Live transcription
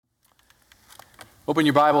Open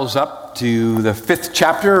your Bibles up to the 5th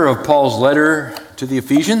chapter of Paul's letter to the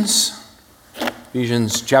Ephesians.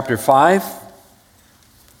 Ephesians chapter 5.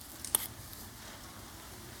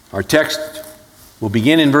 Our text will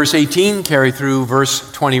begin in verse 18, carry through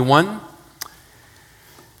verse 21.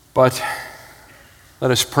 But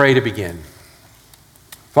let us pray to begin.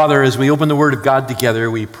 Father, as we open the Word of God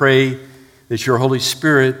together, we pray that your Holy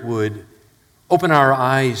Spirit would open our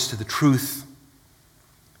eyes to the truth,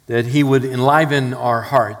 that he would enliven our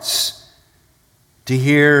hearts to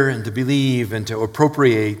hear and to believe and to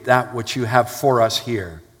appropriate that which you have for us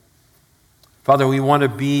here. Father, we want to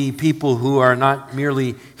be people who are not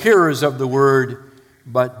merely hearers of the word,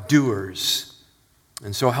 but doers.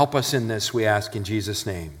 And so help us in this, we ask in Jesus'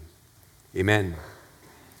 name. Amen.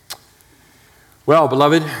 Well,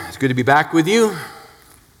 beloved, it's good to be back with you.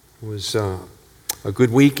 It was a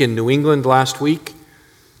good week in New England last week.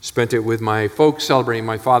 Spent it with my folks celebrating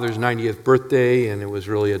my father's 90th birthday, and it was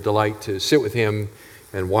really a delight to sit with him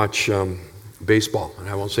and watch baseball. And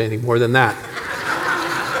I won't say anything more than that.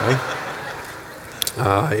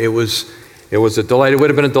 Okay? It was a delight. It would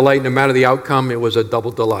have been a delight no matter the outcome. It was a double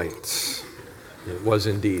delight. It was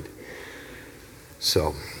indeed.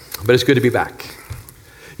 So, but it's good to be back.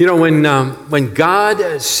 You know, when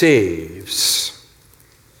God saves,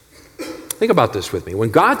 think about this with me. When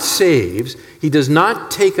God saves, he does not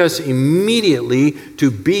take us immediately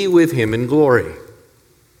to be with him in glory.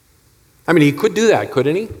 I mean, he could do that,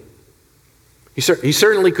 couldn't he? He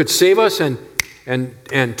certainly could save us and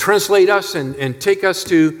translate us and take us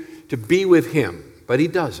to be with him, but he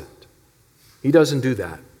doesn't. He doesn't do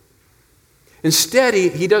that. Instead,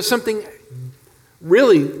 he does something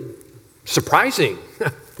really surprising,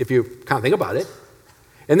 if you kind of think about it.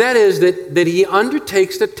 And that is that he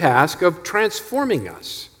undertakes the task of transforming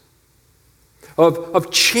us, of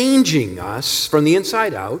changing us from the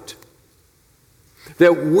inside out,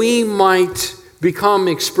 that we might become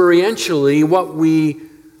experientially what we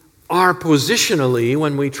are positionally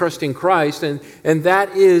when we trust in Christ, and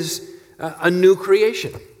that is a new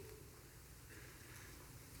creation.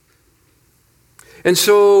 And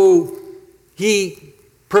so he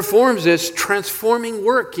performs this transforming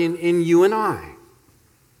work in you and I.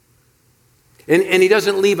 And he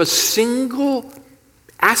doesn't leave a single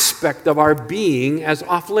aspect of our being as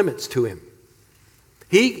off limits to him.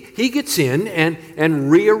 He gets in and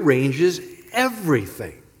rearranges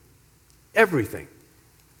everything. Everything.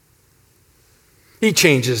 He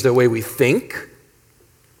changes the way we think.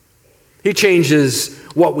 He changes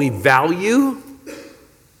what we value.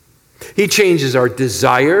 He changes our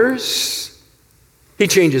desires. He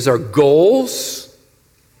changes our goals.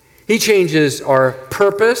 He changes our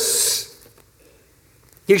purpose.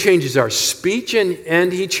 He changes our speech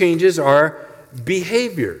and he changes our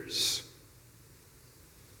behaviors.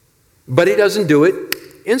 But he doesn't do it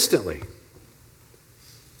instantly.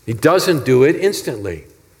 He doesn't do it instantly.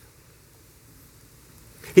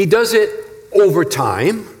 He does it over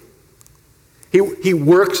time. He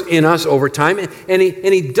works in us over time, and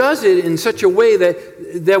he does it in such a way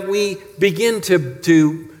that we begin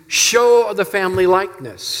to show the family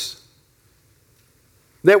likeness.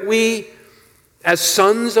 That we, as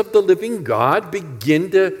sons of the living God, begin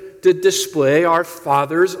to display our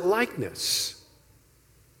Father's likeness.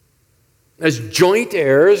 As joint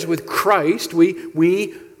heirs with Christ,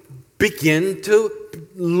 we begin to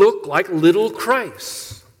look like little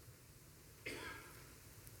Christ.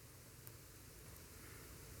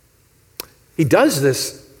 He does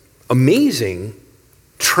this amazing,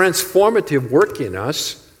 transformative work in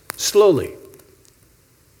us slowly,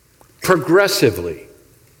 progressively.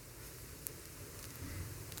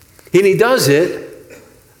 And he does it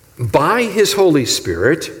by his Holy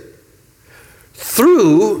Spirit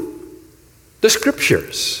through the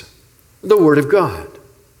Scriptures, the Word of God.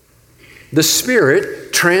 The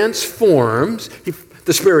Spirit transforms,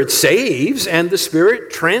 the Spirit saves, and the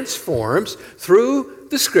Spirit transforms through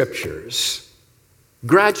the Scriptures.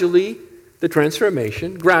 Gradually, the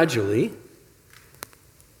transformation, gradually,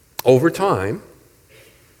 over time,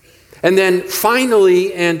 and then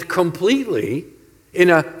finally and completely, in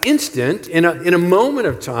an instant, in a moment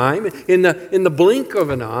of time, in the blink of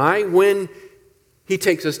an eye, when he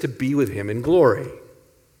takes us to be with him in glory.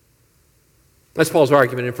 That's Paul's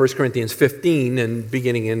argument in 1 Corinthians 15 and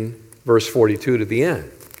beginning in verse 42 to the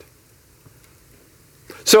end.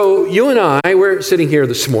 So you and I, we're sitting here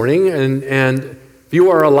this morning, and you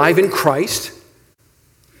are alive in Christ.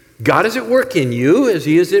 God is at work in you as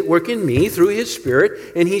he is at work in me through his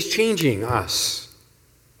Spirit, and he's changing us.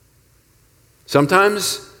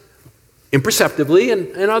 Sometimes imperceptibly,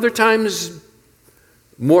 and other times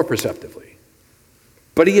more perceptively.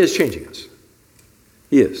 But he is changing us.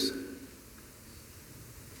 He is.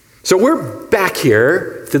 So we're back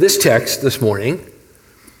here to this text this morning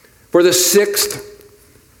for the sixth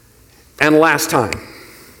and last time.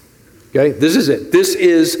 Okay, this is it. This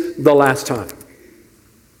is the last time.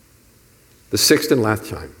 The sixth and last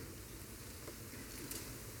time.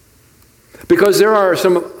 Because there are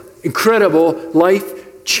some incredible,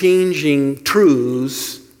 life-changing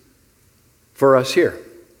truths for us here.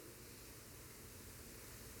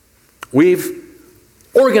 We've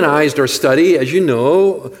organized our study, as you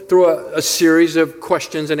know, through a series of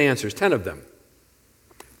questions and answers, 10 of them.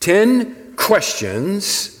 10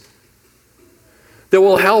 questions that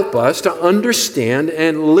will help us to understand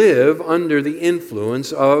and live under the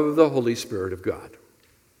influence of the Holy Spirit of God.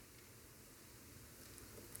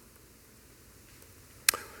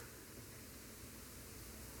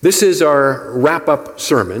 This is our wrap-up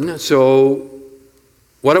sermon, so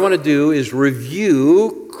what I want to do is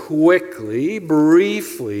review quickly,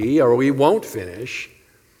 briefly, or we won't finish,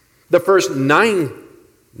 the first nine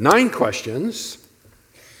questions,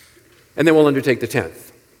 and then we'll undertake the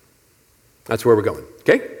 10th. That's where we're going,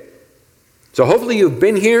 okay? So hopefully you've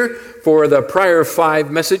been here for the prior 5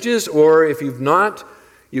 messages, or if you've not,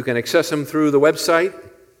 you can access them through the website.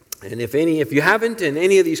 And if you haven't, and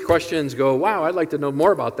any of these questions go, wow, I'd like to know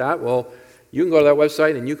more about that, well, you can go to that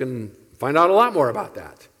website and you can find out a lot more about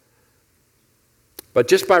that. But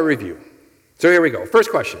just by review. So here we go.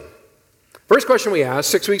 First question. First question we asked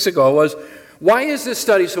 6 weeks ago was, why is this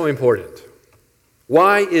study so important?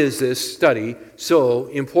 Why is this study so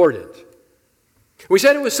important? We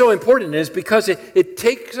said it was so important is because it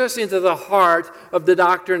takes us into the heart of the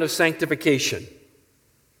doctrine of sanctification.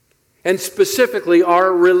 And specifically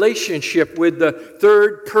our relationship with the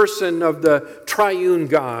third person of the triune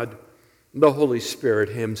God, the Holy Spirit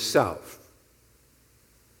himself.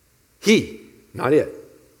 He, not it,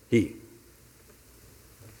 he.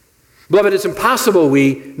 Beloved, it's impossible,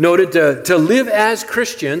 we noted, to live as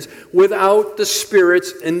Christians without the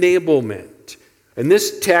Spirit's enablement. And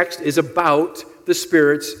this text is about the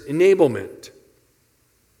Spirit's enablement.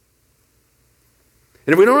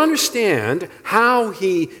 And if we don't understand how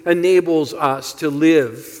He enables us to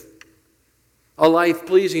live a life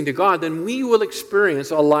pleasing to God, then we will experience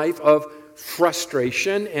a life of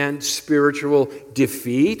frustration and spiritual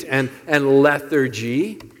defeat and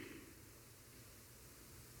lethargy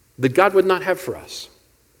that God would not have for us.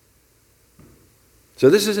 So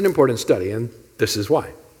this is an important study, and this is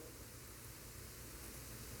why.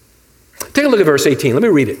 Take a look at verse 18. Let me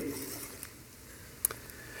read it.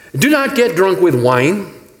 Do not get drunk with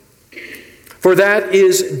wine, for that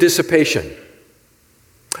is dissipation.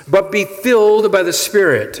 But be filled by the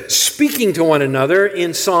Spirit, speaking to one another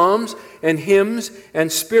in psalms and hymns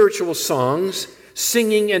and spiritual songs,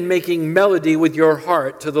 singing and making melody with your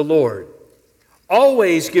heart to the Lord.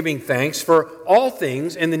 Always giving thanks for all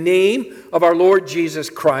things in the name of our Lord Jesus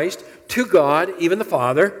Christ, to God, even the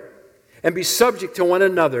Father, and be subject to one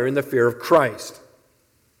another in the fear of Christ.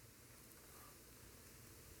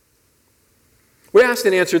 We asked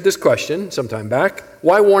and answered this question some time back.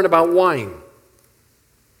 Why warn about wine?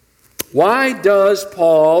 Why does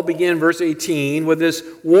Paul begin verse 18 with this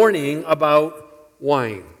warning about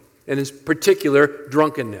wine, and in particular,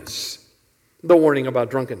 drunkenness? The warning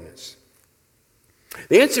about drunkenness.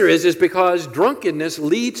 The answer is because drunkenness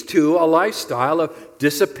leads to a lifestyle of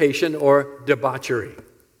dissipation or debauchery.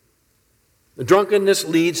 Drunkenness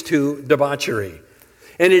leads to debauchery.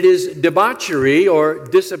 And it is debauchery or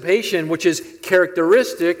dissipation which is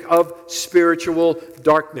characteristic of spiritual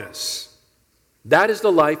darkness. That is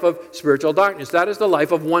the life of spiritual darkness. That is the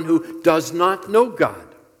life of one who does not know God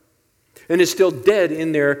and is still dead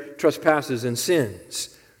in their trespasses and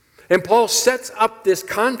sins. And Paul sets up this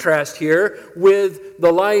contrast here with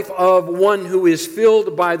the life of one who is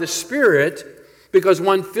filled by the Spirit, because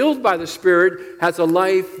one filled by the Spirit has a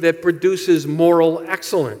life that produces moral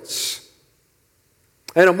excellence.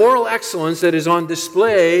 And a moral excellence that is on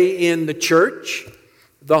display in the church,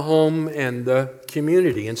 the home, and the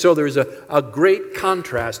community. And so there's a great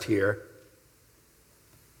contrast here.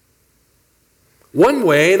 One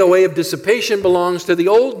way, the way of dissipation, belongs to the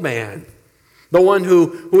old man, the one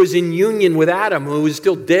who is in union with Adam, who is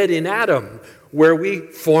still dead in Adam, where we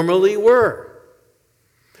formerly were.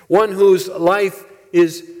 One whose life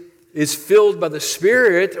is filled by the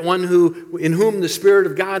Spirit, one in whom the Spirit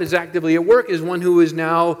of God is actively at work, is one who is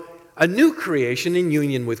now a new creation in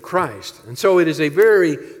union with Christ. And so it is a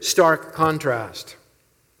very stark contrast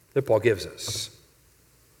that Paul gives us.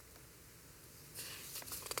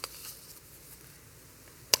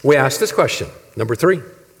 We ask this question, number 3.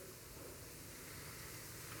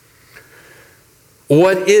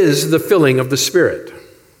 What is the filling of the Spirit?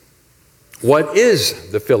 What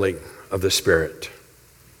is the filling of the Spirit?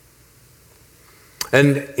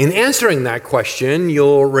 And in answering that question,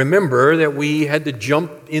 you'll remember that we had to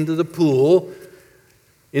jump into the pool,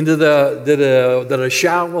 into the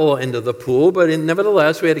shallow end of the pool, but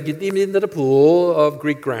nevertheless, we had to get deep into the pool of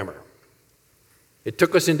Greek grammar. It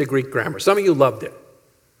took us into Greek grammar. Some of you loved it.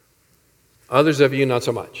 Others of you, not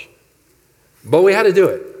so much. But we had to do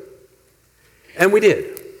it. And we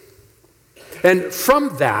did. And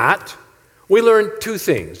from that, we learned two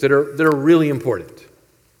things that are really important.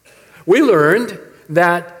 We learned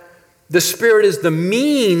that the Spirit is the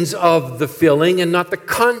means of the filling and not the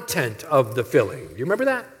content of the filling. Do you remember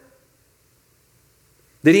that?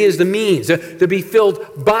 That He is the means to be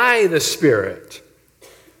filled by the Spirit.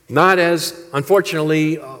 Not as,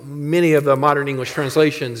 unfortunately, many of the modern English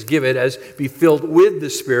translations give it, as be filled with the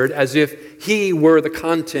Spirit, as if He were the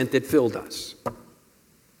content that filled us.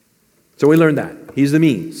 So we learned that. He's the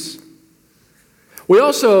means. We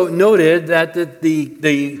also noted that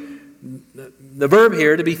the verb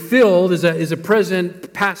here, to be filled, is a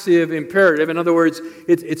present passive imperative. In other words,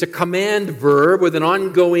 it's a command verb with an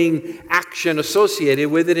ongoing action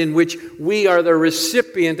associated with it, in which we are the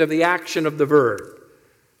recipient of the action of the verb.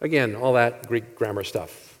 Again, all that Greek grammar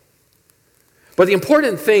stuff. But the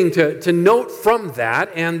important thing to note from that,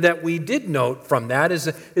 and that we did note from that, is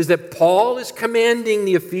that Paul is commanding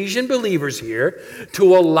the Ephesian believers here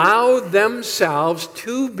to allow themselves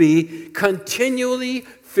to be continually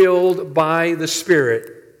filled by the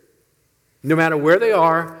Spirit, no matter where they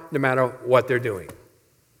are, no matter what they're doing.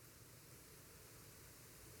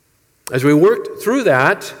 As we worked through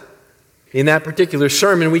that, in that particular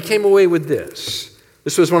sermon, we came away with this.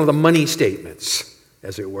 This was one of the money statements,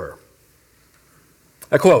 as it were.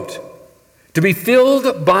 I quote, "To be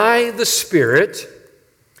filled by the Spirit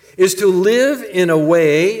is to live in a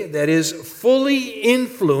way that is fully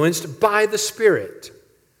influenced by the Spirit,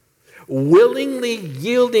 willingly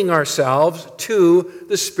yielding ourselves to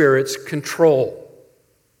the Spirit's control.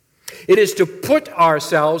 It is to put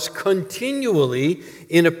ourselves continually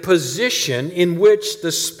in a position in which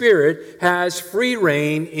the Spirit has free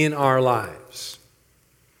reign in our lives."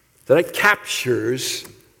 So that captures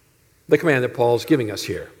the command that Paul's giving us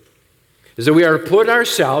here, is that we are to put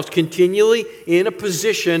ourselves continually in a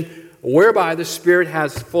position whereby the Spirit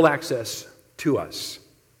has full access to us.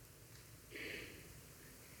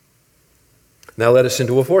 Now let us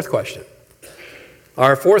into a fourth question.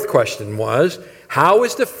 Our fourth question was, how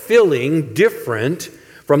is the filling different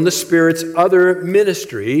from the Spirit's other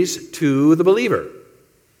ministries to the believer?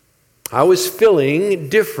 How is filling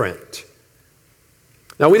different?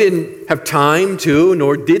 Now, we didn't have time to,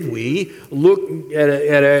 nor did we, look at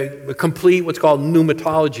a complete, what's called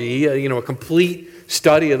pneumatology, a complete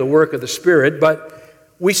study of the work of the Spirit, but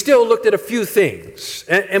we still looked at a few things,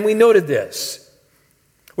 and we noted this.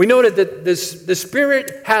 We noted that the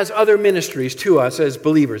Spirit has other ministries to us as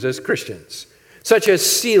believers, as Christians, such as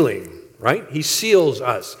sealing, right? He seals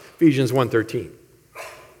us, Ephesians 1:13.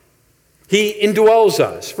 He indwells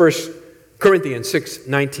us, 1 Corinthians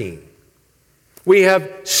 6:19. We have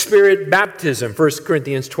Spirit baptism, 1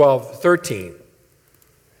 Corinthians 12:13.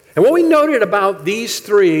 And what we noted about these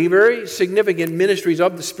three very significant ministries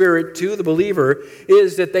of the Spirit to the believer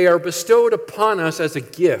is that they are bestowed upon us as a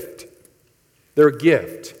gift. They're a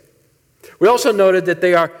gift. We also noted that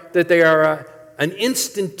they are an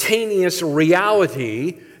instantaneous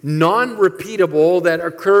reality, non-repeatable, that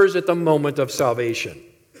occurs at the moment of salvation.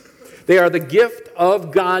 They are the gift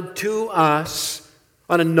of God to us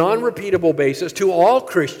on a non-repeatable basis, to all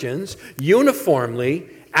Christians, uniformly,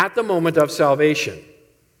 at the moment of salvation.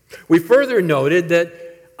 We further noted that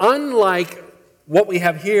unlike what we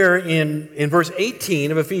have here in verse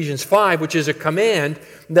 18 of Ephesians 5, which is a command,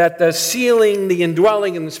 that the sealing, the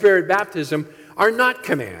indwelling, and the Spirit baptism are not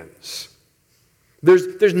commands.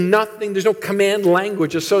 There's no command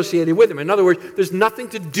language associated with them. In other words, there's nothing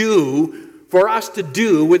to do for us to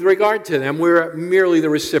do with regard to them. We're merely the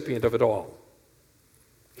recipient of it all.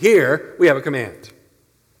 Here, we have a command.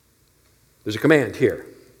 There's a command here.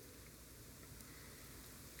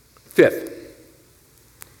 Fifth,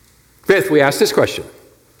 we ask this question.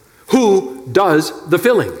 Who does the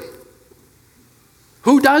filling?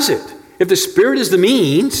 Who does it? If the Spirit is the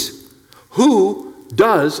means, who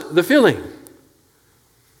does the filling?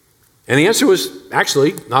 And the answer was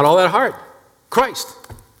actually not all that hard. Christ.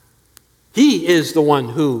 He is the one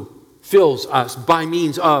who fills us by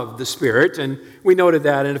means of the Spirit, and we noted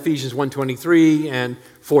that in Ephesians 1:23 and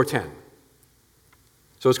 4:10.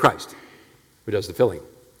 So it's Christ who does the filling.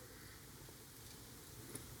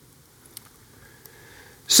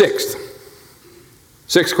 Sixth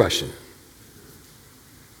question.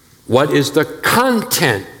 What is the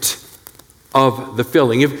content of the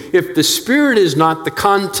filling? If the Spirit is not the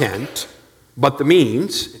content, but the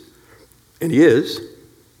means, and He is,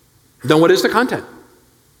 then what is the content?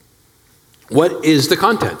 What is the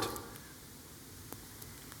content?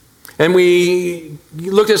 And we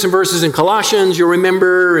looked at some verses in Colossians, you'll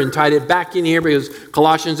remember, and tied it back in here because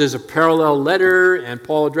Colossians is a parallel letter, and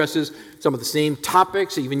Paul addresses some of the same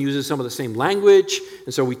topics, he even uses some of the same language.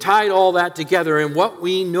 And so we tied all that together, and what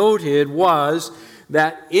we noted was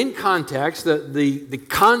that in context, the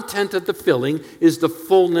content of the filling is the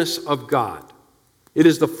fullness of God. It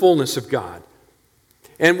is the fullness of God.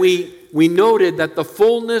 And we noted that the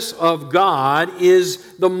fullness of God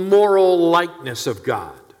is the moral likeness of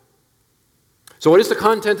God. So what is the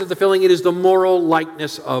content of the filling? It is the moral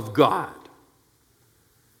likeness of God.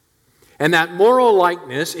 And that moral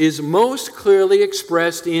likeness is most clearly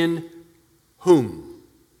expressed in whom?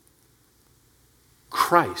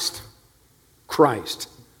 Christ. Christ.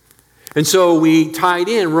 And so we tied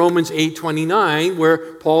in Romans 8:29,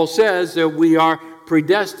 where Paul says that we are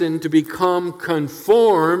predestined to become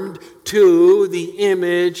conformed to the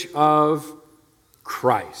image of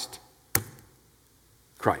Christ.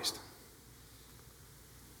 Christ.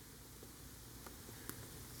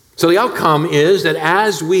 So the outcome is that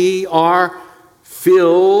as we are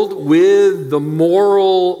filled with the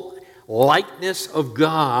moral likeness of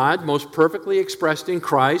God, most perfectly expressed in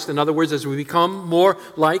Christ, in other words, as we become more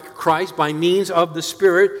like Christ by means of the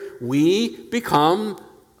Spirit, we become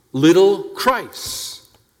little Christs,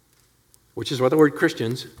 which is what the word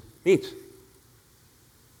Christians means.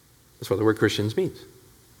 That's what the word Christians means.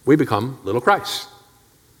 We become little Christs.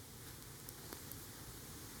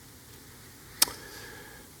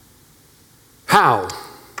 How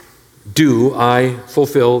do I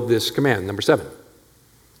fulfill this command? Number 7.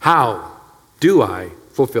 How do I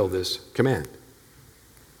fulfill this command?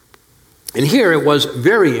 And here it was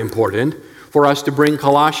very important for us to bring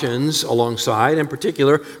Colossians alongside, in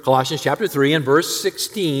particular Colossians chapter 3 and verse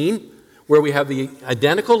 16, where we have the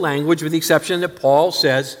identical language with the exception that Paul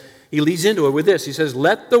says, he leads into it with this. He says,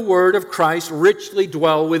 let the word of Christ richly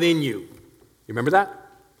dwell within you. You remember that?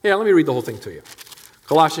 Yeah, let me read the whole thing to you.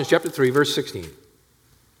 Colossians chapter 3, verse 16.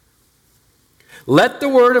 Let the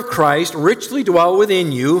word of Christ richly dwell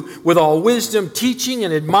within you with all wisdom, teaching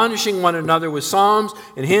and admonishing one another with psalms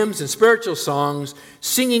and hymns and spiritual songs,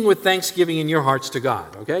 singing with thanksgiving in your hearts to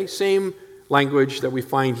God. Okay? Same language that we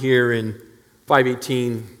find here in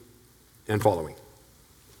 5:18 and following.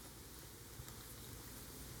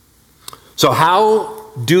 So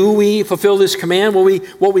how do we fulfill this command? Well,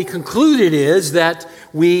 what we concluded is that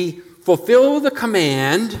we fulfill the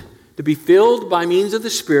command to be filled by means of the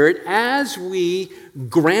Spirit as we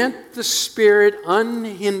grant the Spirit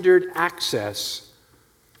unhindered access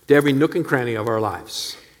to every nook and cranny of our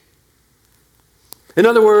lives. In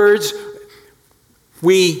other words,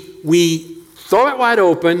 we throw it wide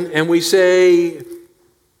open and we say,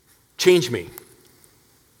 change me.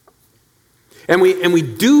 And we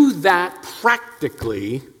do that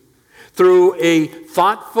practically through a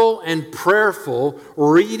thoughtful and prayerful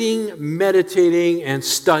reading, meditating, and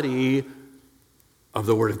study of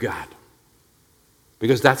the Word of God.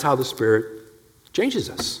 Because that's how the Spirit changes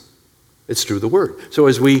us. It's through the Word. So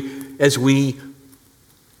as we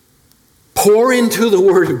pour into the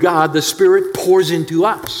Word of God, the Spirit pours into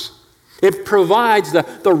us. It provides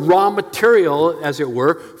the raw material, as it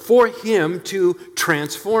were, for Him to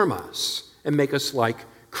transform us and make us like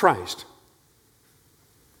Christ.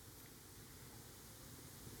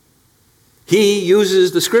 He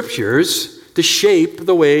uses the Scriptures to shape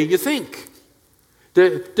the way you think,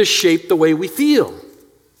 to shape the way we feel,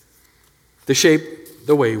 to shape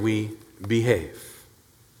the way we behave.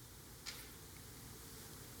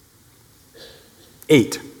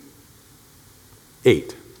 8.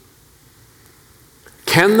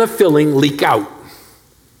 Can the filling leak out?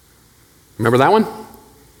 Remember that one?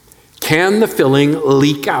 Can the filling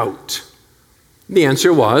leak out? The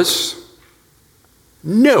answer was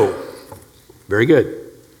no. Very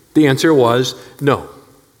good. The answer was no.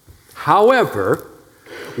 However,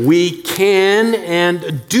 we can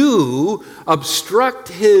and do obstruct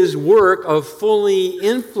His work of fully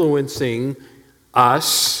influencing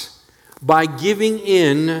us by giving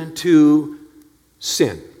in to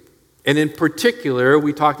sin. And in particular,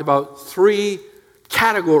 we talked about 3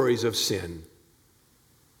 categories of sin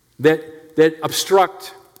that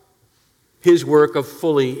obstruct His work of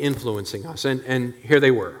fully influencing us. And here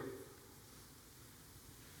they were.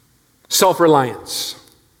 Self-reliance.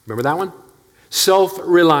 Remember that one?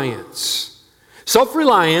 Self-reliance.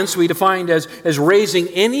 Self-reliance we defined as raising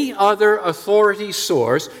any other authority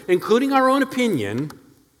source, including our own opinion,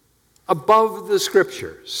 above the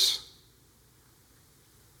Scriptures.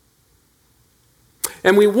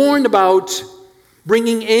 And we warned about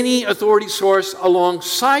bringing any authority source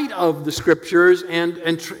alongside of the Scriptures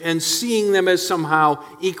and seeing them as somehow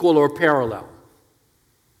equal or parallel.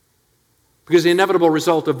 Because the inevitable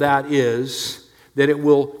result of that is that it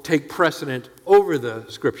will take precedent over the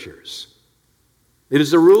Scriptures. It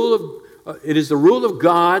is the rule of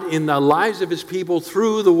God in the lives of His people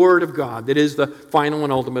through the Word of God that is the final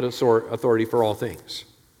and ultimate authority for all things.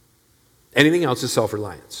 Anything else is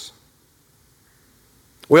self-reliance.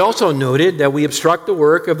 We also noted that we obstruct the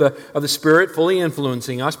work of the Spirit fully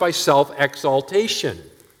influencing us by self-exaltation.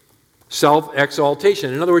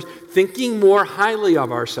 Self-exaltation. In other words, thinking more highly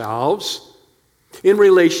of ourselves in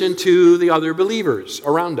relation to the other believers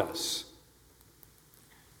around us.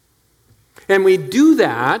 And we do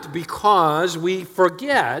that because we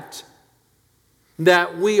forget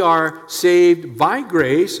that we are saved by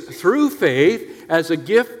grace through faith as a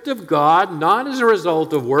gift of God, not as a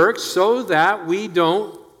result of works, so that we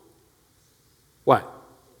don't, what?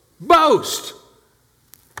 Boast.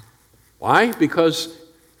 Why? Because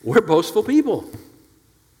we're boastful people.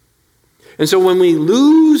 And so when we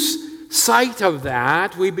lose sight of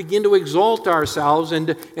that, we begin to exalt ourselves and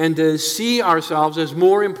to see ourselves as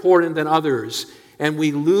more important than others, and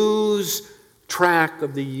we lose track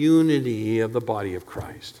of the unity of the body of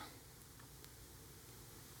Christ.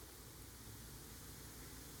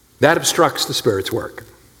 That obstructs the Spirit's work.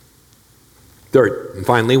 Third, and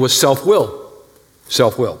finally, was self-will.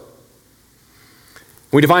 Self-will.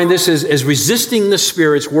 We define this as resisting the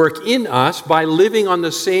Spirit's work in us by living on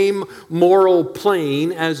the same moral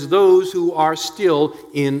plane as those who are still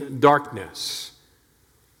in darkness.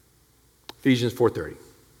 Ephesians 4:30.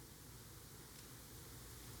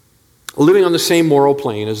 Living on the same moral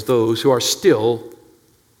plane as those who are still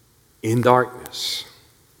in darkness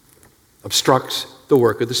obstructs the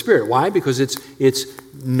work of the Spirit. Why? Because it's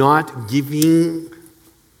not giving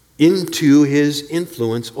into His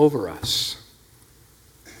influence over us.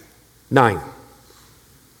 9.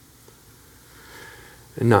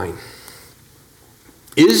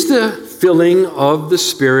 Is the filling of the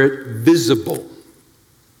Spirit visible?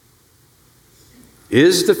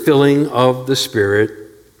 Is the filling of the Spirit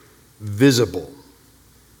visible?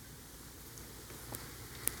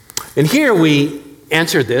 And here we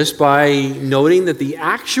answer this by noting that the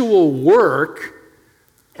actual work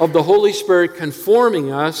of the Holy Spirit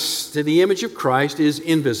conforming us to the image of Christ is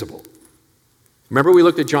invisible. Remember we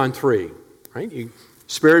looked at John 3, right?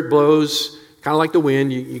 Spirit blows, kind of like the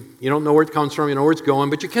wind. You don't know where it comes from, you know where it's going,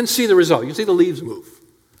 but you can see the result. You can see the leaves move.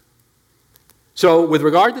 So with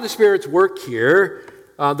regard to the Spirit's work here,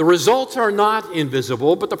 the results are not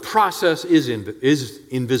invisible, but the process is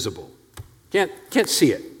invisible. Can't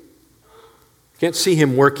see it. Can't see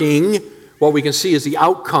Him working. What we can see is the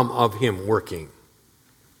outcome of Him working.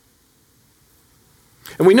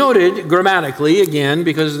 And we noted grammatically, again,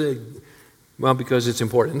 because it's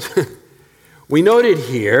important. We noted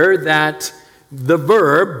here that the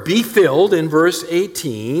verb be filled in verse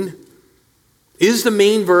 18 is the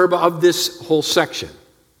main verb of this whole section.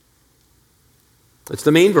 It's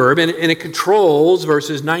the main verb, and it controls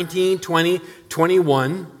verses 19, 20,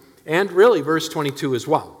 21, and really verse 22 as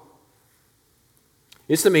well.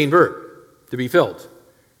 It's the main verb, to be filled.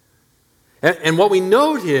 And what we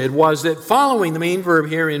noted was that following the main verb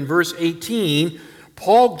here in verse 18,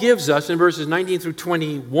 Paul gives us, in verses 19 through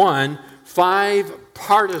 21, 5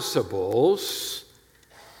 participles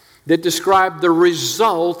that describe the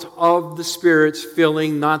result of the Spirit's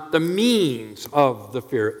filling, not the means of the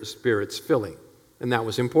Spirit's filling. And that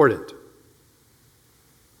was important.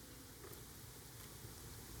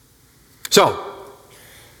 So,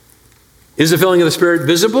 is the filling of the Spirit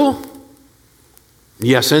visible?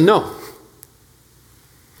 Yes and no.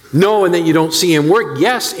 No, in that you don't see Him work.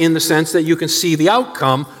 Yes, in the sense that you can see the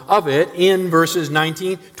outcome of it in verses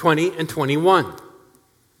 19, 20, and 21.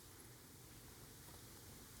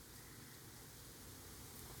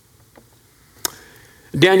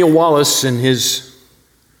 Daniel Wallace, in his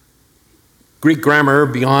Greek grammar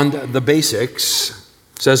Beyond the Basics,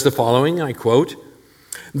 says the following, I quote,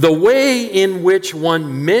 "The way in which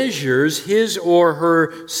one measures his or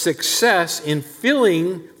her success in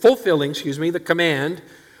fulfilling the command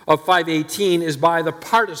of 5:18 is by the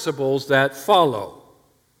participles that follow."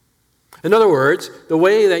 In other words, the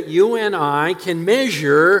way that you and I can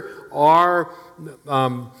measure our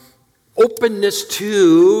openness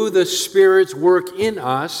to the Spirit's work in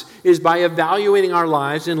us is by evaluating our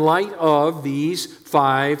lives in light of these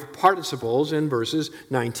 5 participles in verses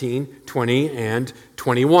 19, 20, and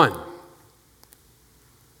 21.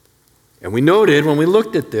 And we noted when we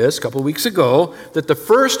looked at this a couple of weeks ago that the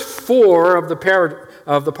first four of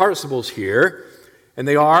the participles here, and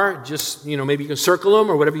they are just, maybe you can circle them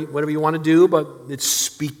or whatever you want to do, but it's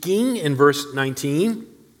speaking in verse 19.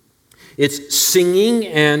 It's singing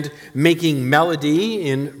and making melody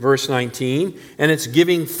in verse 19, and it's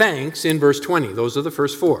giving thanks in verse 20. Those are the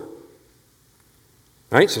first four.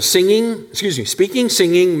 All right, so speaking,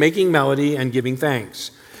 singing, making melody, and giving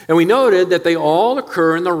thanks. And we noted that they all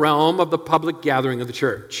occur in the realm of the public gathering of the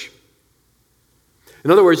church.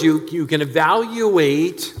 In other words, you can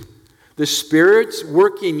evaluate the Spirit's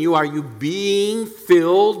work in you. Are you being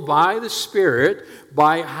filled by the Spirit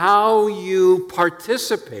by how you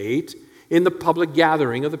participate in the public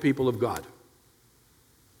gathering of the people of God?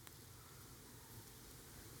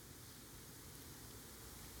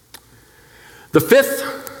 The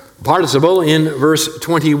fifth participle in verse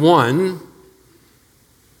 21,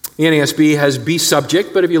 the NASB has be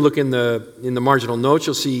subject, but if you look in the marginal notes,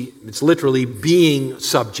 you'll see it's literally being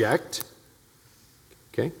subject.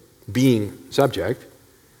 Okay? Being subject.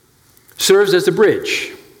 Serves as a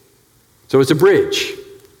bridge. So it's a bridge.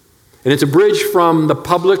 And it's a bridge from the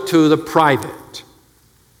public to the private.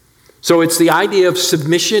 So it's the idea of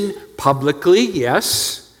submission publicly,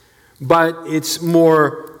 yes, but it's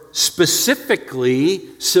more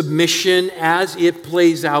specifically submission as it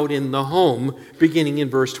plays out in the home, beginning in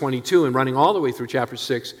verse 22 and running all the way through chapter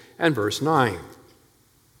 6 and verse 9.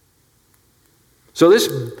 So this,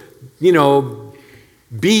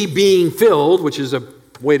 being filled, which is a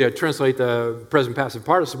way to translate the present passive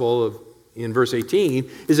participle in verse 18,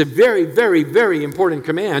 is a very, very, very important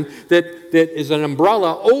command that is an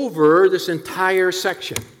umbrella over this entire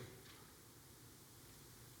section.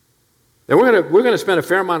 And we're going to spend a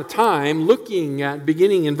fair amount of time looking at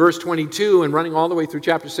beginning in verse 22 and running all the way through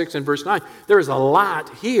chapter 6 and verse 9. There is a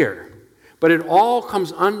lot here, but it all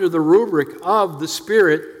comes under the rubric of the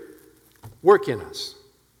Spirit work in us.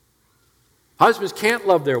 Husbands can't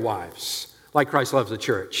love their wives like Christ loves the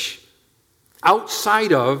church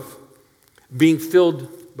outside of being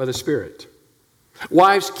filled by the Spirit.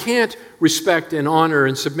 Wives can't respect and honor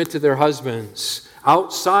and submit to their husbands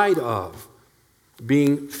outside of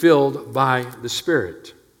being filled by the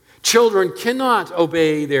Spirit. Children cannot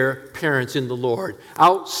obey their parents in the Lord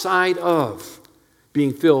outside of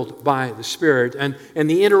being filled by the Spirit. And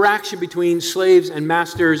the interaction between slaves and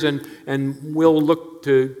masters, and we'll look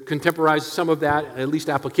to contemporize some of that, at least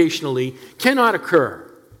applicationally, cannot occur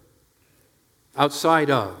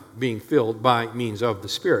outside of being filled by means of the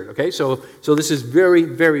Spirit. Okay, so this is very,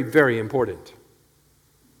 very, very important.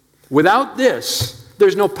 Without this,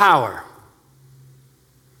 there's no power.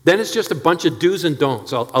 Then it's just a bunch of do's and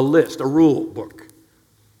don'ts, a list, a rule book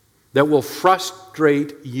that will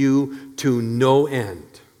frustrate you to no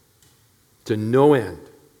end. To no end.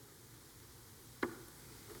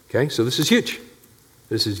 Okay, so this is huge.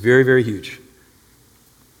 This is very, very huge.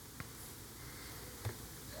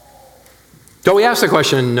 So we asked the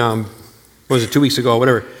question, what was it, 2 weeks ago,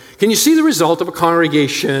 whatever. Can you see the result of a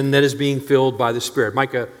congregation that is being filled by the Spirit?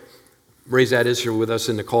 Micah raised that issue with us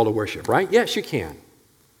in the call to worship, right? Yes, you can.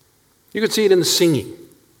 You can see it in the singing.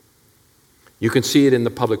 You can see it in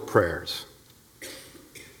the public prayers.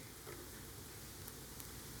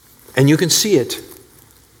 And you can see it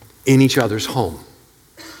in each other's home.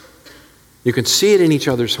 You can see it in each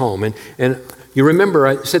other's home. And you remember,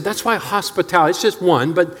 I said that's why hospitality, it's just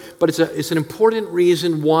one, but it's an important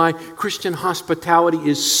reason why Christian hospitality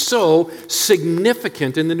is so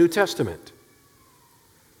significant in the New Testament.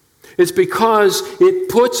 It's because it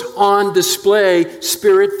puts on display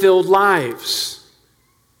Spirit-filled lives.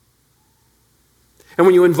 And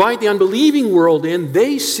when you invite the unbelieving world in,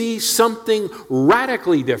 they see something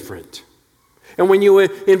radically different. And when you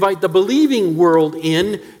invite the believing world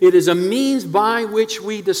in, it is a means by which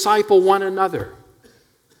we disciple one another.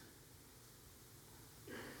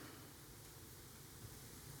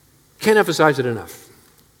 Can't emphasize it enough.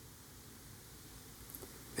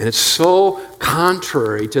 And it's so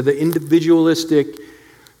contrary to the individualistic,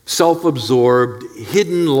 self-absorbed,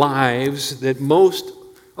 hidden lives that most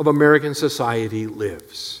of American society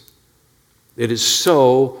lives. It is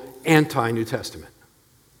so anti-New Testament.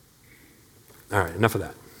 All right, enough of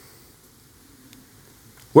that.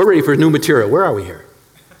 We're ready for new material. Where are we here?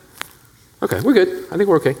 Okay, we're good. I think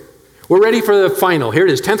we're okay. We're ready for the final. Here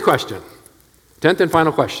it is, 10th question. 10th and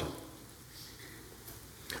final question.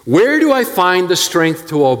 Where do I find the strength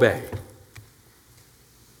to obey?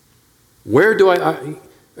 Where do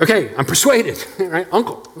okay, I'm persuaded, right?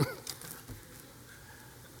 Uncle.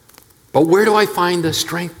 But where do I find the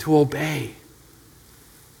strength to obey?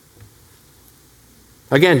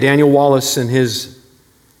 Again, Daniel Wallace in his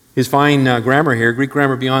his fine grammar here, Greek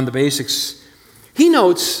grammar beyond the basics, he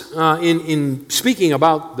notes, in speaking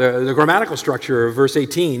about the grammatical structure of verse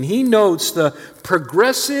 18, he notes the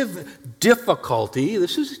progressive difficulty,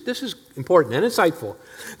 this is important and insightful,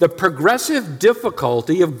 the progressive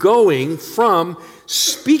difficulty of going from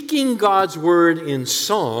speaking God's word in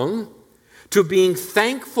song to being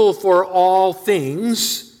thankful for all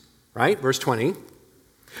things, right, verse 20,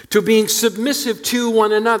 to being submissive to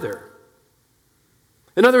one another.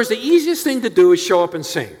 In other words, the easiest thing to do is show up and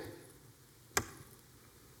sing.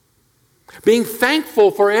 Being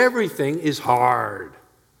thankful for everything is hard.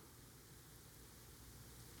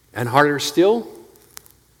 And harder still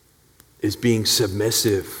is being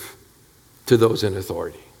submissive to those in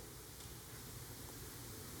authority.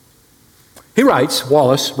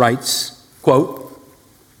 Wallace writes, quote,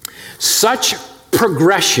 such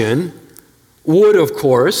progression would, of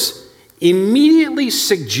course, immediately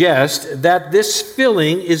suggest that this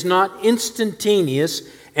filling is not instantaneous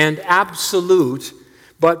and absolute,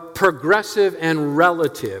 but progressive and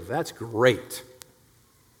relative. That's great.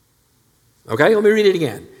 Okay, let me read it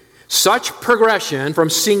again. Such progression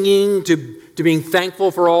from singing to being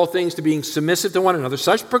thankful for all things to being submissive to one another,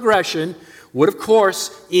 such progression would, of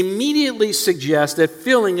course, immediately suggest that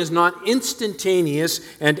filling is not instantaneous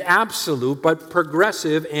and absolute, but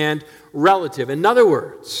progressive and relative. In other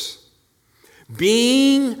words,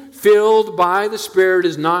 being filled by the Spirit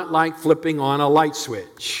is not like flipping on a light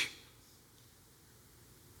switch.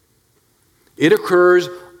 It occurs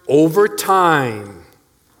over time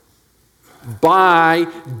by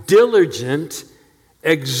diligent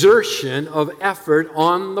exertion of effort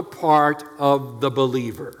on the part of the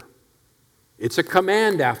believer. It's a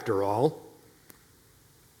command, after all.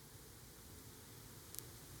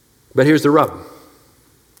 But here's the rub.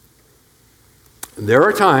 There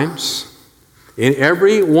are times in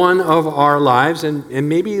every one of our lives, and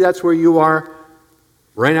maybe that's where you are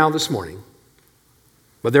right now this morning,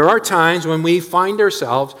 but there are times when we find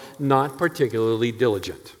ourselves not particularly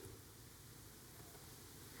diligent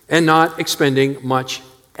and not expending much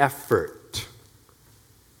effort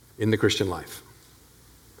in the Christian life.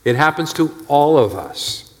 It happens to all of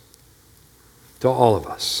us. To all of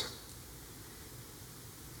us.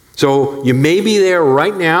 So you may be there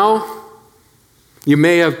right now. You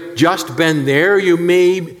may have just been there.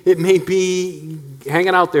 It may be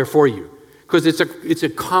hanging out there for you because it's a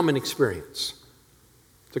common experience.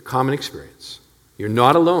 It's a common experience. You're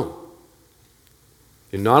not alone.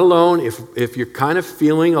 You're not alone if you're kind of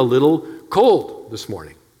feeling a little cold this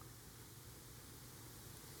morning.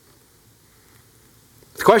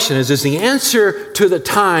 The question is the answer to the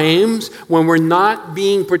times when we're not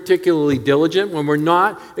being particularly diligent, when we're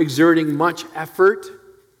not exerting much effort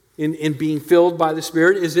in being filled by the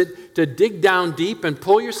Spirit, is it to dig down deep and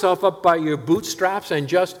pull yourself up by your bootstraps and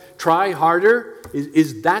just try harder?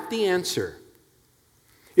 Is that the answer?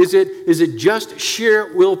 Is it just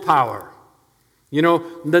sheer willpower? You know,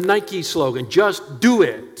 the Nike slogan, just do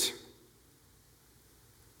it.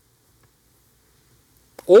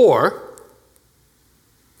 Or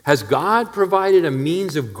has God provided a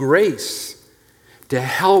means of grace to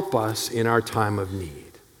help us in our time of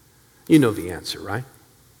need? You know the answer, right?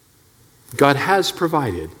 God has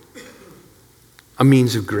provided a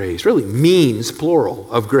means of grace, really means,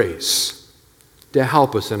 plural, of grace, to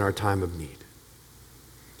help us in our time of need.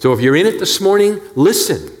 So if you're in it this morning,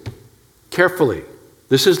 listen carefully.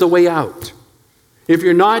 This is the way out. If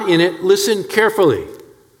you're not in it, listen carefully.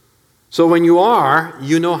 So when you are,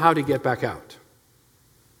 you know how to get back out.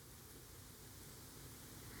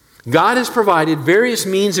 God has provided various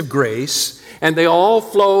means of grace, and they all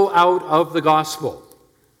flow out of the gospel.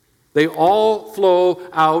 They all flow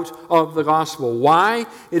out of the gospel. Why?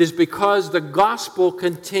 It is because the gospel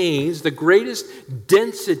contains the greatest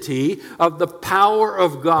density of the power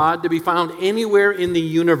of God to be found anywhere in the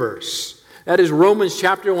universe. That is Romans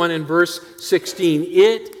chapter 1 and verse 16.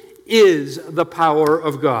 It is the power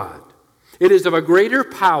of God. It is of a greater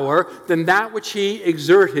power than that which he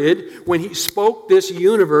exerted when he spoke this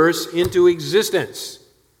universe into existence.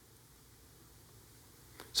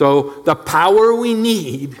 So the power we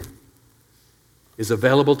need is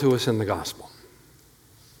available to us in the gospel.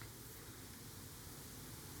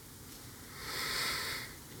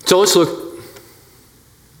 So let's look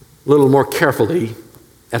a little more carefully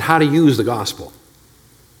at how to use the gospel.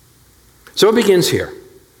 So it begins here.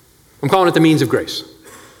 I'm calling it the means of grace.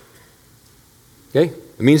 Okay?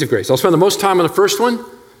 The means of grace. I'll spend the most time on the first one,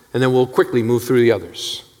 and then we'll quickly move through the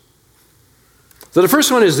others. So the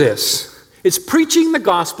first one is this. It's preaching the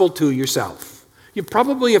gospel to yourself. You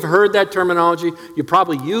probably have heard that terminology. You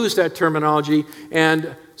probably use that terminology.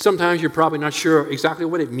 And sometimes you're probably not sure exactly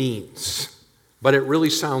what it means, but it really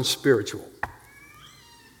sounds spiritual.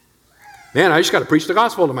 Man, I just got to preach the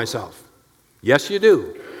gospel to myself. Yes, you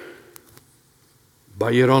do.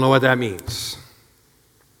 But you don't know what that means.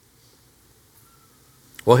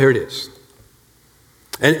 Well, here it is.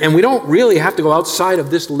 And we don't really have to go outside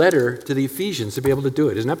of this letter to the Ephesians to be able to do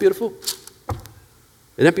it. Isn't that beautiful?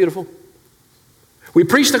 Isn't that beautiful? We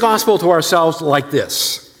preach the gospel to ourselves like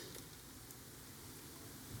this.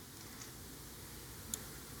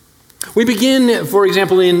 We begin, for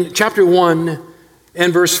example, in chapter 1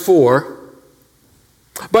 and verse 4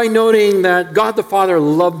 by noting that God the Father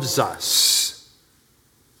loves us.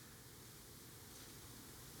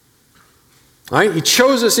 Right? He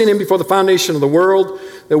chose us in Him before the foundation of the world,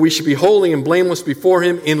 that we should be holy and blameless before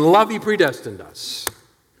Him. In love, He predestined us.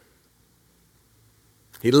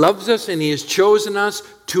 He loves us and He has chosen us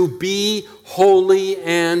to be holy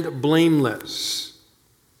and blameless.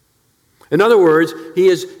 In other words, He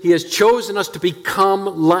has chosen us to become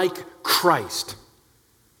like Christ.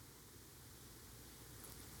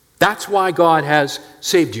 That's why God has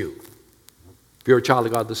saved you, if you're a child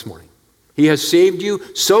of God this morning. He has saved you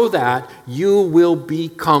so that you will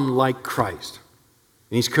become like Christ.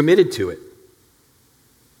 And He's committed to it.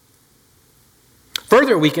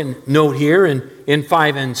 Further, we can note here in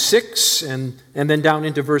 5 and 6 and then down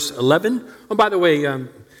into verse 11. Oh, by the way, I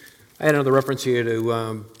had another reference here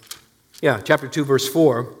to chapter 2, verse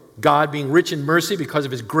 4. God being rich in mercy because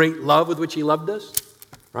of His great love with which He loved us.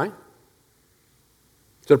 Right?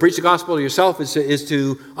 So to preach the gospel to yourself is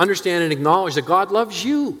to understand and acknowledge that God loves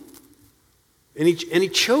you. And he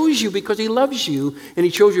chose you because He loves you, and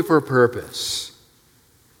He chose you for a purpose.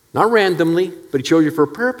 Not randomly, but He chose you for a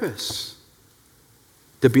purpose.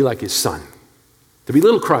 To be like His Son. To be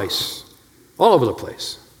little Christ all over the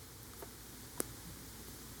place.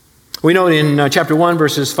 We know in chapter 1,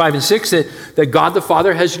 verses 5 and 6, that God the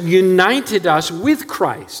Father has united us with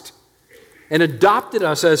Christ and adopted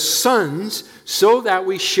us as sons so that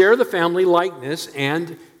we share the family likeness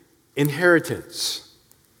and inheritance.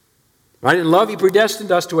 Right? In love, He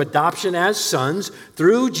predestined us to adoption as sons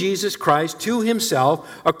through Jesus Christ to Himself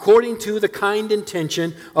according to the kind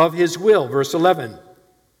intention of His will. Verse 11.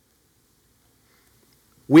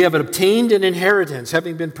 We have obtained an inheritance,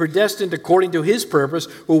 having been predestined according to His purpose,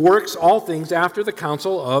 who works all things after the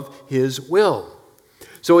counsel of His will.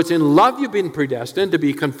 So it's in love you've been predestined to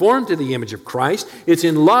be conformed to the image of Christ. It's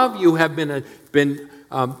in love you have been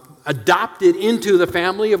adopted into the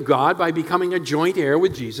family of God by becoming a joint heir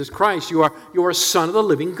with Jesus Christ. You are a son of the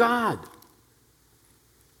living God.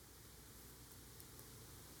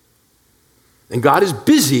 And God is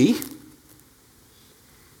busy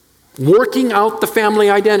working out the family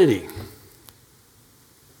identity.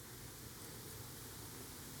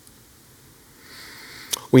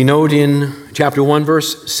 We note in chapter 1,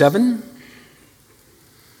 verse 7,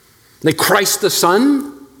 that Christ the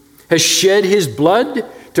Son has shed His blood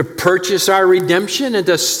to purchase our redemption and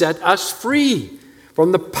to set us free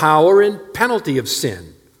from the power and penalty of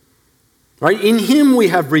sin. Right? In Him we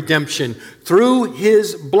have redemption through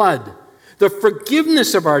His blood, the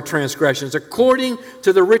forgiveness of our transgressions according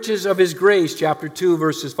to the riches of His grace, chapter 2,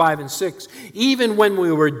 verses 5 and 6. Even when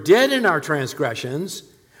we were dead in our transgressions,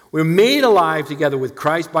 we were made alive together with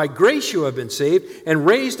Christ. By grace you have been saved, and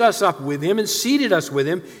raised us up with Him and seated us with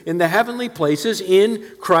Him in the heavenly places in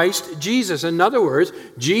Christ Jesus. In other words,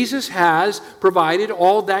 Jesus has provided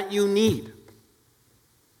all that you need.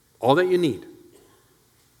 All that you need.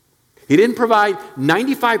 He didn't provide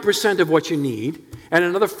 95% of what you need, and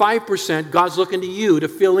another 5% God's looking to you to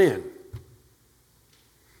fill in.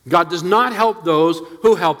 God does not help those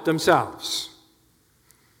who help themselves.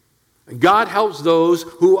 God helps those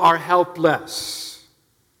who are helpless.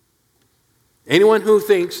 Anyone who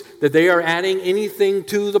thinks that they are adding anything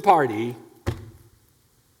to the party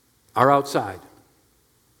are outside,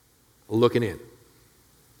 looking in.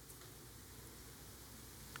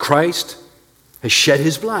 Christ has shed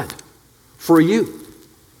His blood for you.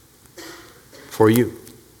 For you.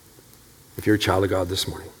 If you're a child of God this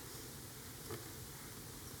morning.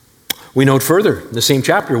 We note further in the same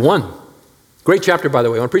chapter, 1. Great chapter, by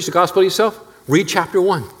the way. Want to preach the gospel to yourself? Read chapter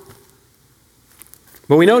 1.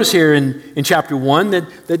 But we notice here in chapter 1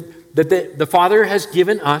 that the Father has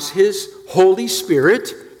given us His Holy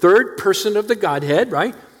Spirit, third person of the Godhead,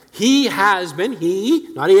 right? He has been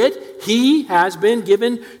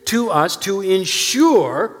given to us to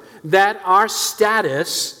ensure that our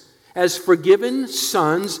status as forgiven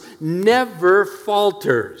sons never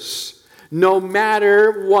falters, no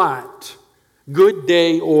matter what, good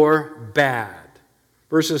day or bad.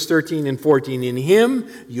 Verses 13 and 14, in him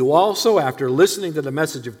you also, after listening to the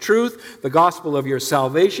message of truth, the gospel of your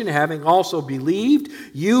salvation, having also believed,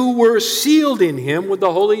 you were sealed in him with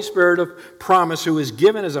the Holy Spirit of promise, who is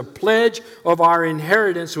given as a pledge of our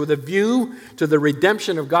inheritance with a view to the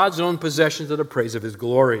redemption of God's own possession to the praise of his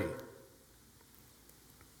glory.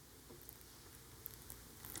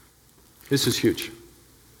 This is huge.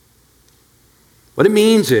 What it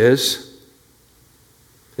means is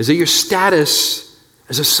that your status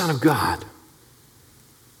as a son of God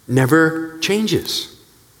never changes.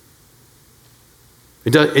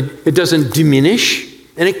 It doesn't diminish,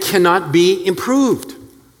 and it cannot be improved.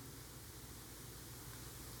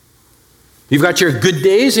 You've got your good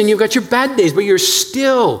days and you've got your bad days, but you're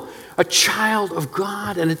still a child of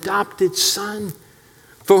God, an adopted son,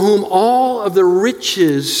 for whom all of the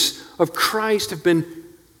riches of Christ have been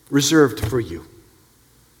reserved for you.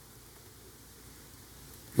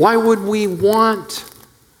 Why would we want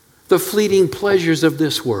the fleeting pleasures of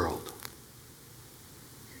this world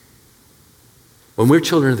when we're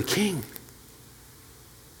children of the King?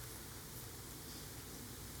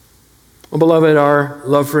 Well, beloved, our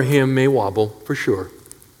love for him may wobble, for sure.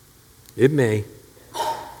 It may.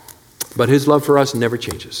 But his love for us never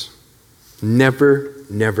changes.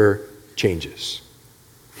 Never changes.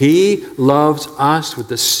 He loves us with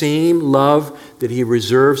the same love that he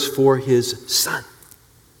reserves for his Son.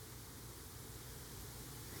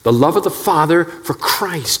 The love of the Father for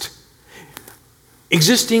Christ,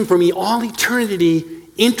 existing from all eternity,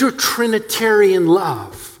 intertrinitarian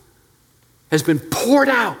love, has been poured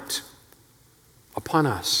out upon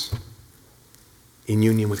us in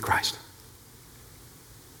union with Christ.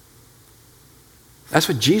 That's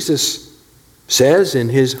what Jesus says in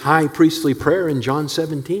his high priestly prayer in John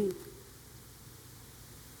 17.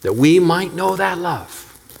 That we might know that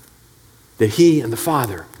love that he and the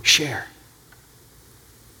Father share.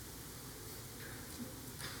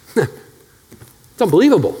 It's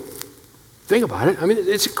unbelievable. Think about it. I mean,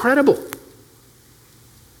 it's incredible.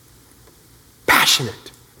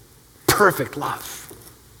 Passionate, perfect love.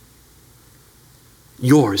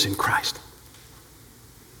 Yours in Christ.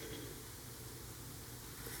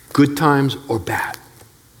 Good times or bad.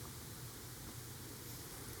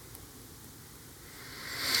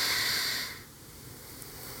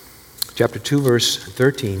 Chapter 2, verse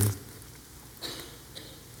 13.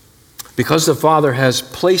 Because the Father has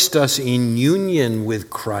placed us in union with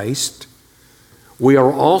Christ, we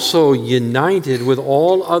are also united with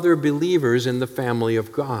all other believers in the family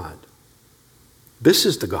of God. This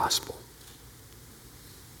is the gospel.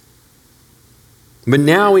 But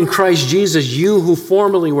now in Christ Jesus, you who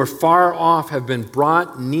formerly were far off have been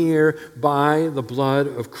brought near by the blood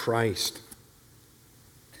of Christ.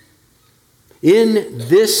 In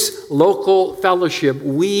this local fellowship,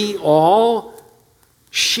 we all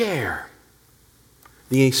share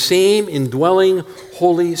the same indwelling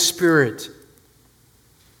Holy Spirit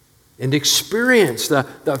and experience the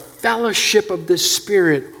fellowship of the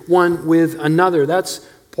Spirit one with another. That's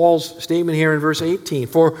Paul's statement here in verse 18.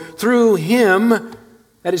 For through him,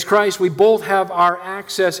 that is Christ, we both have our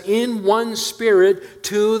access in one Spirit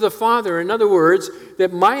to the Father. In other words,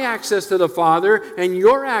 that my access to the Father and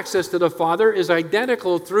your access to the Father is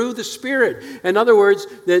identical through the Spirit. In other words,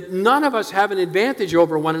 that none of us have an advantage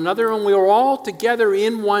over one another, and we are all together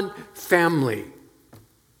in one family.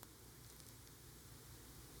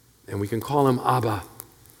 And we can call him Abba,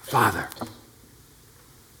 Father,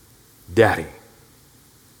 Daddy.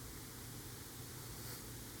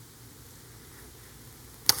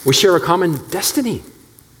 We share a common destiny.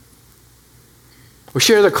 We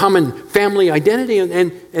share the common family identity,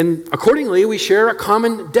 and accordingly, we share a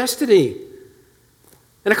common destiny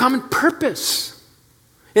and a common purpose.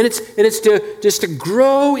 And it's to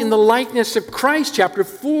grow in the likeness of Christ, chapter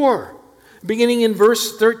 4, beginning in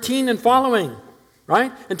verse 13 and following,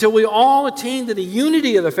 right? Until we all attain to the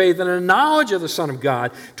unity of the faith and the knowledge of the Son of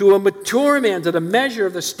God, to a mature man, to the measure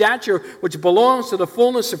of the stature which belongs to the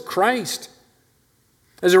fullness of Christ.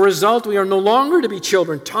 As a result, we are no longer to be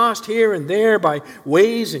children tossed here and there by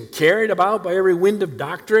waves and carried about by every wind of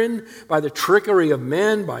doctrine, by the trickery of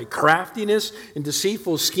men, by craftiness and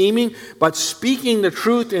deceitful scheming. But speaking the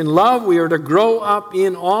truth in love, we are to grow up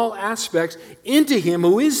in all aspects into him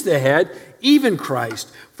who is the head, even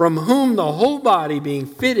Christ, from whom the whole body being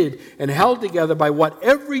fitted and held together by what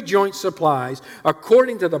every joint supplies,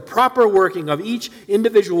 according to the proper working of each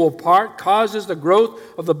individual part, causes the growth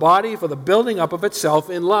of the body for the building up of itself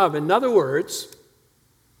in love. In other words,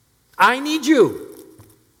 I need you.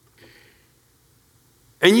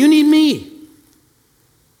 And you need me.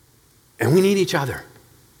 And we need each other.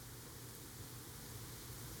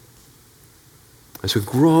 as we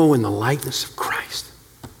grow in the likeness of Christ.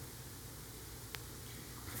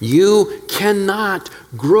 You cannot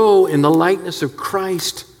grow in the likeness of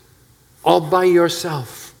Christ all by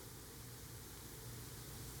yourself.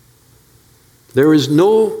 There is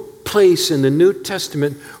no place in the New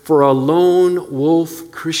Testament for a lone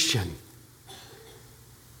wolf Christian.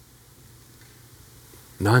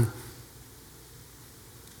 None.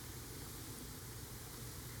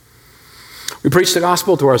 We preach the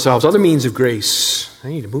gospel to ourselves. Other means of grace. I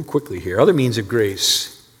need to move quickly here. Other means of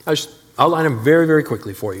grace. I'll just outline them very, very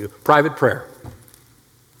quickly for you. Private prayer.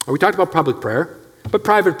 We talked about public prayer, but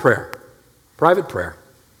private prayer. Private prayer.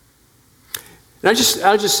 And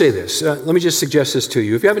I'll just say this. Let me just suggest this to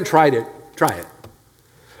you. If you haven't tried it, try it.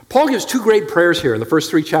 Paul gives two great prayers here in the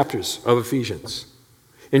first three chapters of Ephesians.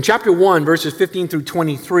 In chapter 1, verses 15 through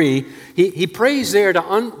 23, he prays there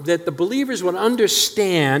that the believers would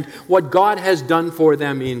understand what God has done for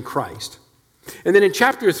them in Christ. And then in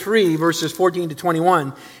chapter 3, verses 14 to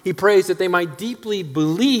 21, he prays that they might deeply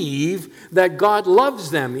believe that God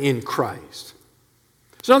loves them in Christ.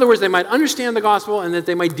 So in other words, they might understand the gospel and that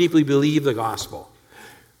they might deeply believe the gospel.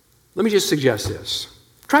 Let me just suggest this.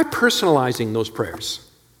 Try personalizing those prayers.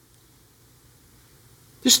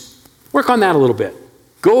 Just work on that a little bit.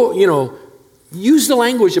 Go, use the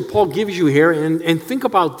language that Paul gives you here and think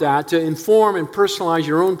about that to inform and personalize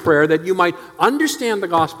your own prayer that you might understand the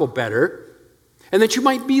gospel better and that you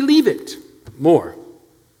might believe it more.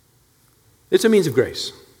 It's a means of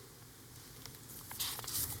grace.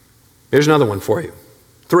 Here's another one for you.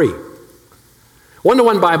 3.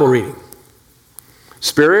 One-to-one Bible reading.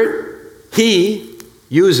 Spirit, He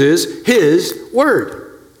uses His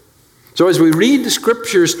Word. So as we read the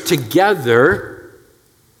Scriptures together,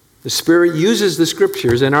 the Spirit uses the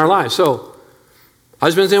Scriptures in our lives. So,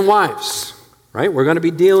 husbands and wives, right? We're going to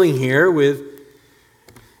be dealing here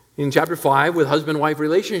in chapter 5, with husband-wife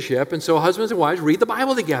relationship. And so husbands and wives read the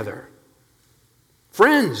Bible together.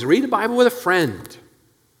 Friends, read the Bible with a friend.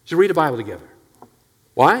 So read the Bible together.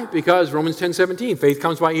 Why? Because Romans 10:17, faith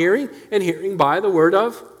comes by hearing, and hearing by the word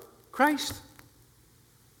of Christ.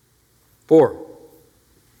 4,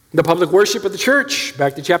 the public worship of the church.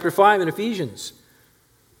 Back to chapter 5 in Ephesians.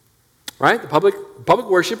 Right? The public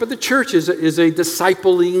worship of the church is a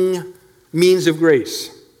discipling means of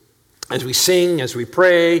grace. As we sing, as we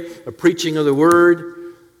pray, the preaching of the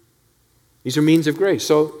word, these are means of grace.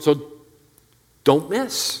 So don't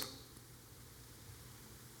miss.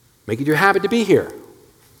 Make it your habit to be here.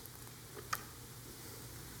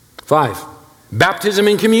 5, baptism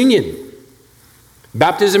and communion.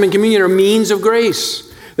 Baptism and communion are means of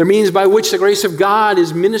grace. They're means by which the grace of God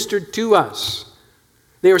is ministered to us.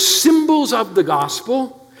 They are symbols of the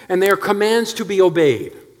gospel, and they are commands to be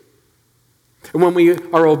obeyed. And when we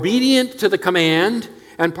are obedient to the command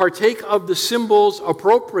and partake of the symbols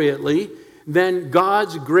appropriately, then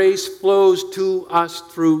God's grace flows to us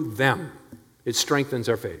through them. It strengthens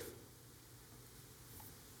our faith.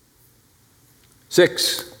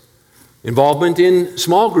 6, involvement in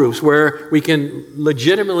small groups where we can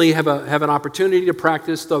legitimately have an opportunity to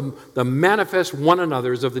practice the manifest one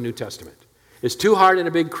another's of the New Testament. It's too hard in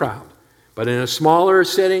a big crowd, but in a smaller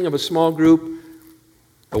setting of a small group,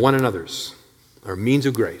 the one another's are means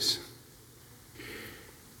of grace.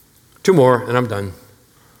 2 more, and I'm done.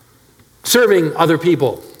 Serving other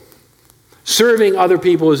people. Serving other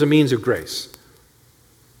people is a means of grace.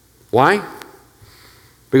 Why?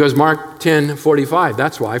 Because Mark 10:45,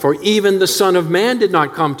 that's why. For even the Son of Man did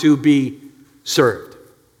not come to be served,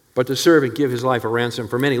 but to serve and give his life a ransom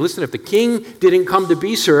for many. Listen, if the king didn't come to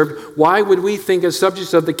be served, why would we think as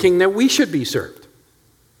subjects of the king that we should be served?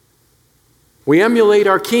 We emulate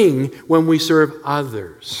our king when we serve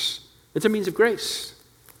others. It's a means of grace.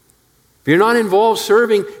 If you're not involved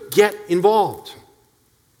serving, get involved.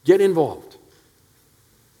 Get involved.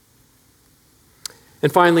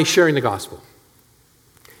 And finally, sharing the gospel.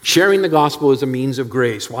 Sharing the gospel is a means of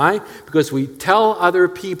grace. Why? Because we tell other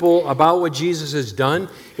people about what Jesus has done.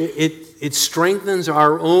 It strengthens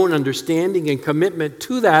our own understanding and commitment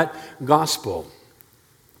to that gospel.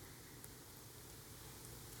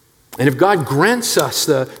 And if God grants us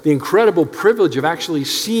the incredible privilege of actually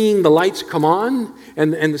seeing the lights come on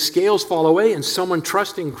and the scales fall away and someone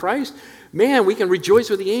trusting Christ, man, we can rejoice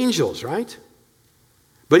with the angels, right?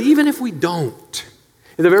 But even if we don't,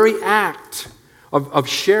 the very act of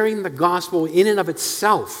sharing the gospel in and of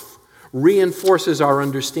itself reinforces our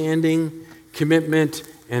understanding, commitment,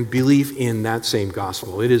 and belief in that same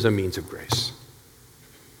gospel. It is a means of grace.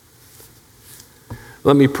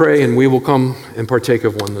 Let me pray, and we will come and partake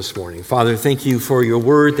of one this morning. Father, thank you for your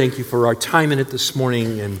word. Thank you for our time in it this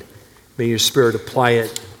morning, and may your Spirit apply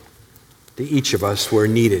it to each of us where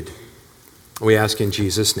needed. We ask in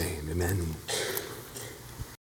Jesus' name, amen.